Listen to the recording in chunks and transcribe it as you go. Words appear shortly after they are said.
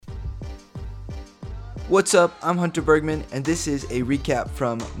What's up? I'm Hunter Bergman, and this is a recap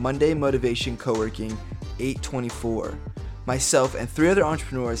from Monday Motivation Coworking 824. Myself and 3 other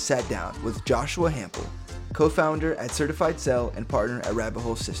entrepreneurs sat down with Joshua Hampel, co-founder at Certified Sell and partner at Rabbit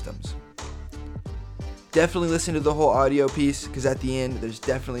Hole Systems. Definitely listen to the whole audio piece, because at the end, there's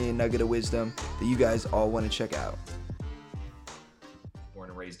definitely a nugget of wisdom that you guys all want to check out. Born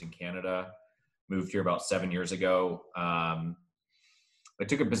and raised in Canada, moved here about 7 years ago. I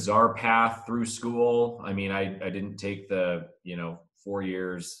took a bizarre path through school. I mean, I didn't take the, 4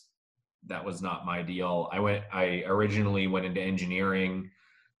 years. That was not my deal. I originally went into engineering,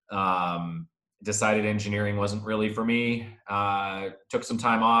 decided engineering wasn't really for me. Took some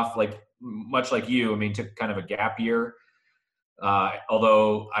time off, much like you. I mean, took kind of a gap year.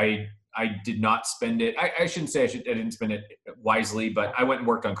 Although I did not spend it. I shouldn't say I didn't spend it wisely, but I went and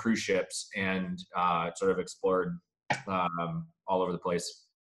worked on cruise ships and sort of explored all over the place.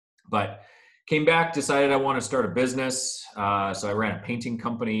 But came back, decided I want to start a business. So I ran a painting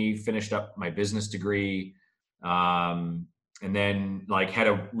company, finished up my business degree, and then had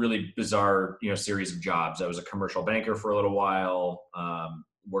a really bizarre, series of jobs. I was a commercial banker for a little while,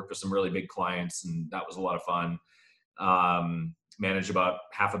 worked with some really big clients, and that was a lot of fun. Managed about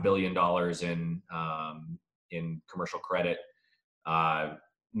 $500 million in commercial credit.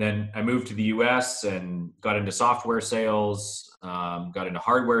 Then I moved to the US and got into software sales, got into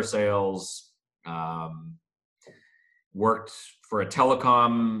hardware sales, worked for a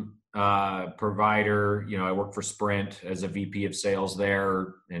telecom provider. I worked for Sprint as a VP of sales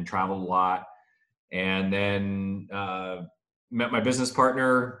there and traveled a lot. And then met my business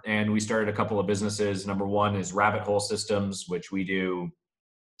partner, and we started a couple of businesses. Number one is Rabbit Hole Systems, which we do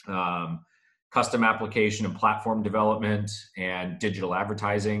custom application and platform development and digital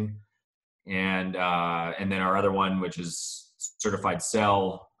advertising. And then our other one, which is Certified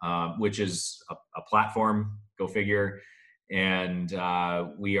Sell, which is a platform, go figure. And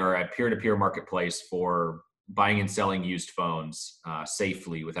we are a peer-to-peer marketplace for buying and selling used phones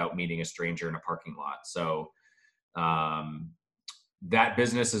safely without meeting a stranger in a parking lot. So that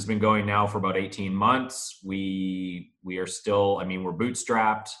business has been going now for about 18 months. We are still, we're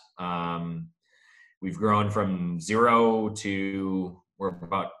bootstrapped. We've grown from 0 to we're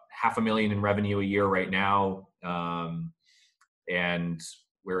about $500,000 in revenue a year right now. And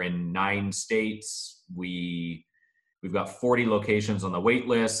we're in 9 states. We've got 40 locations on the wait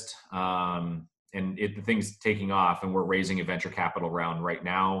list. And the thing's taking off, and we're raising a venture capital round right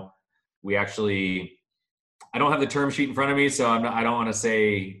now. I don't have the term sheet in front of me, so I don't want to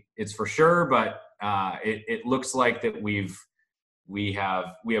say it's for sure, but it looks like that we have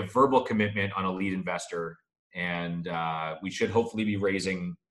verbal commitment on a lead investor, and we should hopefully be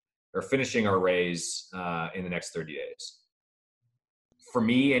raising or finishing our raise in the next 30 days. For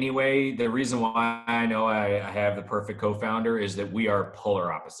me, anyway, the reason why I know I have the perfect co-founder is that we are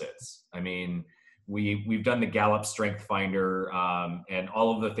polar opposites. I mean, we've done the Gallup Strength Finder, and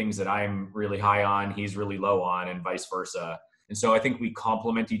all of the things that I'm really high on, he's really low on, and vice versa. And so I think we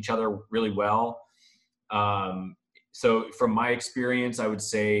complement each other really well. So from my experience, I would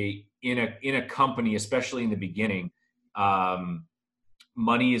say in a company, especially in the beginning,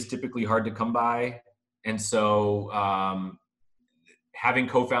 money is typically hard to come by. And so having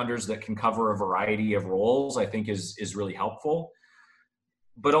co-founders that can cover a variety of roles, I think is really helpful.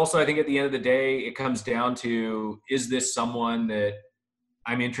 But also, I think at the end of the day, it comes down to, is this someone that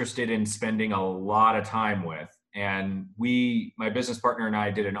I'm interested in spending a lot of time with? And my business partner and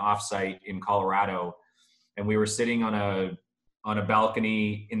I did an offsite in Colorado, and we were sitting on a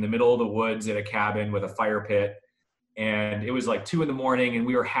balcony in the middle of the woods at a cabin with a fire pit. And it was 2 a.m, and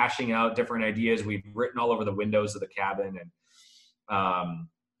we were hashing out different ideas. We'd written all over the windows of the cabin, and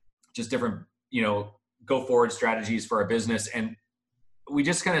just different, go forward strategies for our business. And we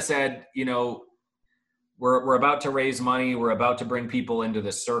just kind of said, we're about to raise money. We're about to bring people into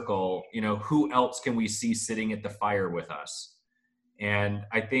the circle. Who else can we see sitting at the fire with us? And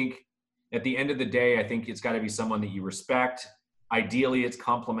I think at the end of the day, I think it's got to be someone that you respect. Ideally, it's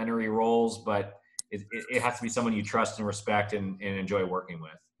complementary roles, but it has to be someone you trust and respect and enjoy working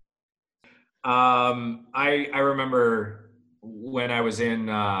with. I remember when I was in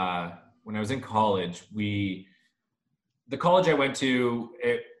college, the college I went to,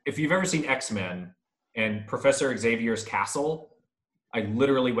 if you've ever seen X-Men and Professor Xavier's castle, I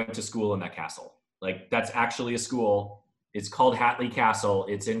literally went to school in that castle. That's actually a school. It's called Hatley Castle.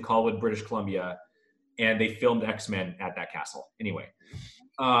 It's in Colwood, British Columbia. And they filmed X-Men at that castle. Anyway,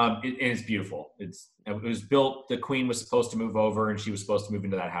 it's beautiful. It was built, the queen was supposed to move over, and she was supposed to move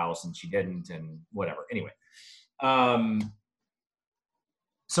into that house, and she didn't, and whatever. Anyway.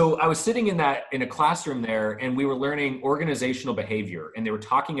 So I was sitting in a classroom there, and we were learning organizational behavior, and they were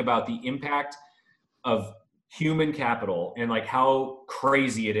talking about the impact of human capital and like how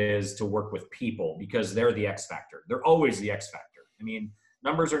crazy it is to work with people because they're the X factor. They're always the X factor. I mean,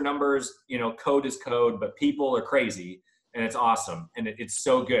 numbers are numbers, code is code, but people are crazy, and it's awesome. And it's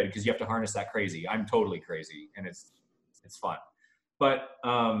so good because you have to harness that crazy. I'm totally crazy, and it's fun. But,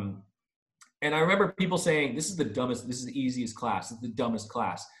 and I remember people saying, this is the easiest class. This is the dumbest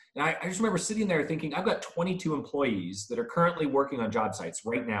class. And I just remember sitting there thinking, I've got 22 employees that are currently working on job sites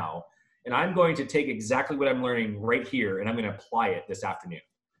right now. And I'm going to take exactly what I'm learning right here, and I'm going to apply it this afternoon.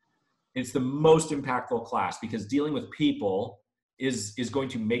 It's the most impactful class because dealing with people is going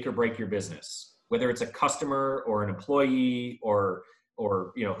to make or break your business, whether it's a customer or an employee or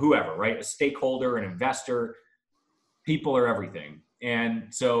whoever, right? A stakeholder, an investor. People are everything.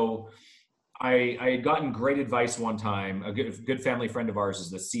 And so I had gotten great advice one time. A good family friend of ours is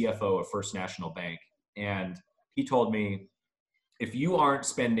the CFO of First National Bank. And he told me, if you aren't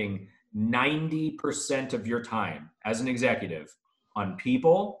spending 90% of your time as an executive on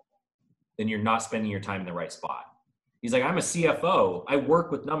people, then you're not spending your time in the right spot. He's like, I'm a CFO. I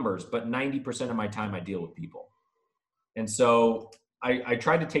work with numbers, but 90% of my time I deal with people. And so I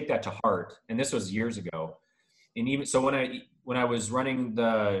tried to take that to heart. And this was years ago. And even so, when I was running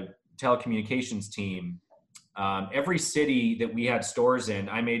the telecommunications team, every city that we had stores in,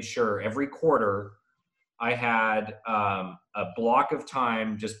 I made sure every quarter I had a block of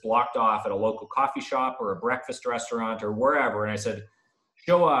time just blocked off at a local coffee shop or a breakfast restaurant or wherever. And I said,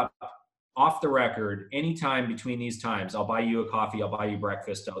 show up off the record anytime between these times. I'll buy you a coffee. I'll buy you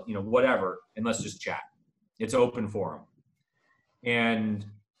breakfast, whatever. And let's just chat. It's open forum. And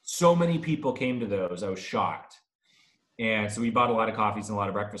so many people came to those. I was shocked. And so we bought a lot of coffees and a lot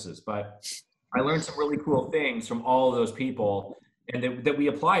of breakfasts, but I learned some really cool things from all of those people and that we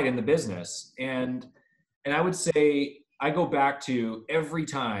applied in the business. And I would say I go back to every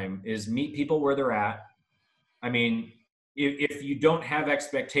time is meet people where they're at. I mean, if you don't have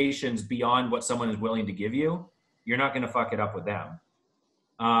expectations beyond what someone is willing to give you, you're not going to fuck it up with them.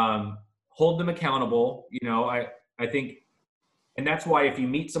 Hold them accountable. I think, and that's why if you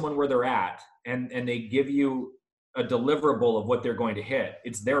meet someone where they're at and they give you a deliverable of what they're going to hit,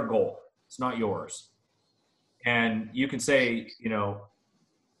 it's their goal. It's not yours. And you can say,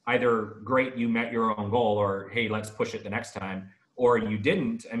 either great, you met your own goal, or hey, let's push it the next time, or you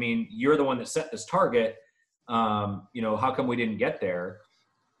didn't. I mean, you're the one that set this target. How come we didn't get there?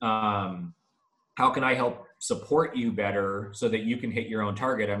 How can I help support you better so that you can hit your own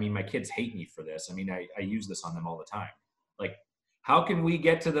target? I mean, my kids hate me for this. I mean, I use this on them all the time. Like, how can we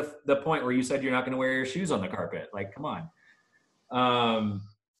get to the point where you said you're not going to wear your shoes on the carpet? Like, come on.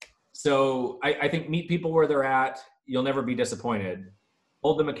 So I think meet people where they're at. You'll never be disappointed.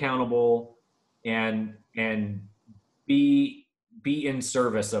 Hold them accountable and be in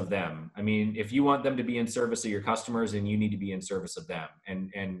service of them. I mean, if you want them to be in service of your customers, then you need to be in service of them.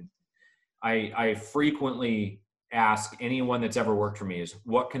 And I frequently ask anyone that's ever worked for me is,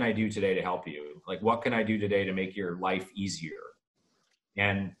 what can I do today to help you? Like, what can I do today to make your life easier?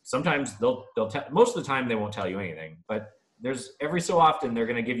 And sometimes most of the time they won't tell you anything, but there's every so often they're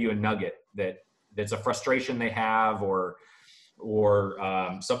going to give you a nugget that's a frustration they have or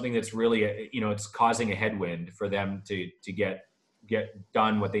something that's really, it's causing a headwind for them to get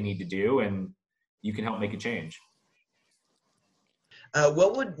done what they need to do, and you can help make a change.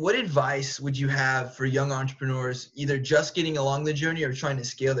 What advice would you have for young entrepreneurs, either just getting along the journey or trying to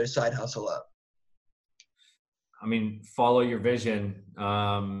scale their side hustle up? I mean, follow your vision.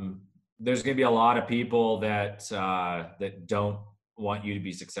 There's going to be a lot of people that don't want you to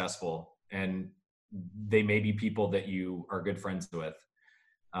be successful, and they may be people that you are good friends with.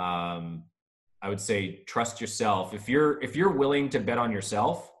 I would say trust yourself. If you're willing to bet on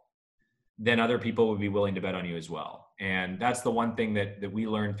yourself, then other people would be willing to bet on you as well. And that's the one thing that we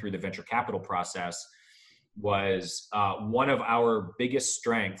learned through the venture capital process was one of our biggest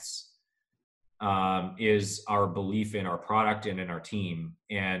strengths is our belief in our product and in our team.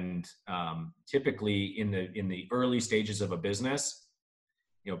 And typically in the early stages of a business,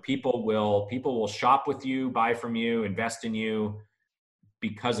 people will shop with you, buy from you, invest in you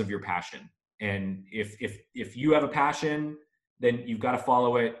because of your passion. And if you have a passion, then you've got to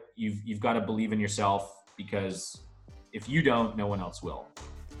follow it. You've got to believe in yourself, because if you don't, no one else will.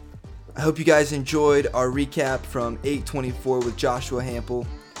 I hope you guys enjoyed our recap from 824 with Joshua Hampel.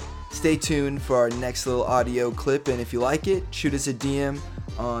 Stay tuned for our next little audio clip, and if you like it, shoot us a DM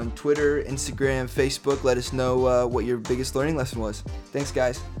on Twitter, Instagram, Facebook. Let us know what your biggest learning lesson was. Thanks,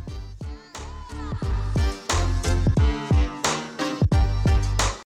 guys.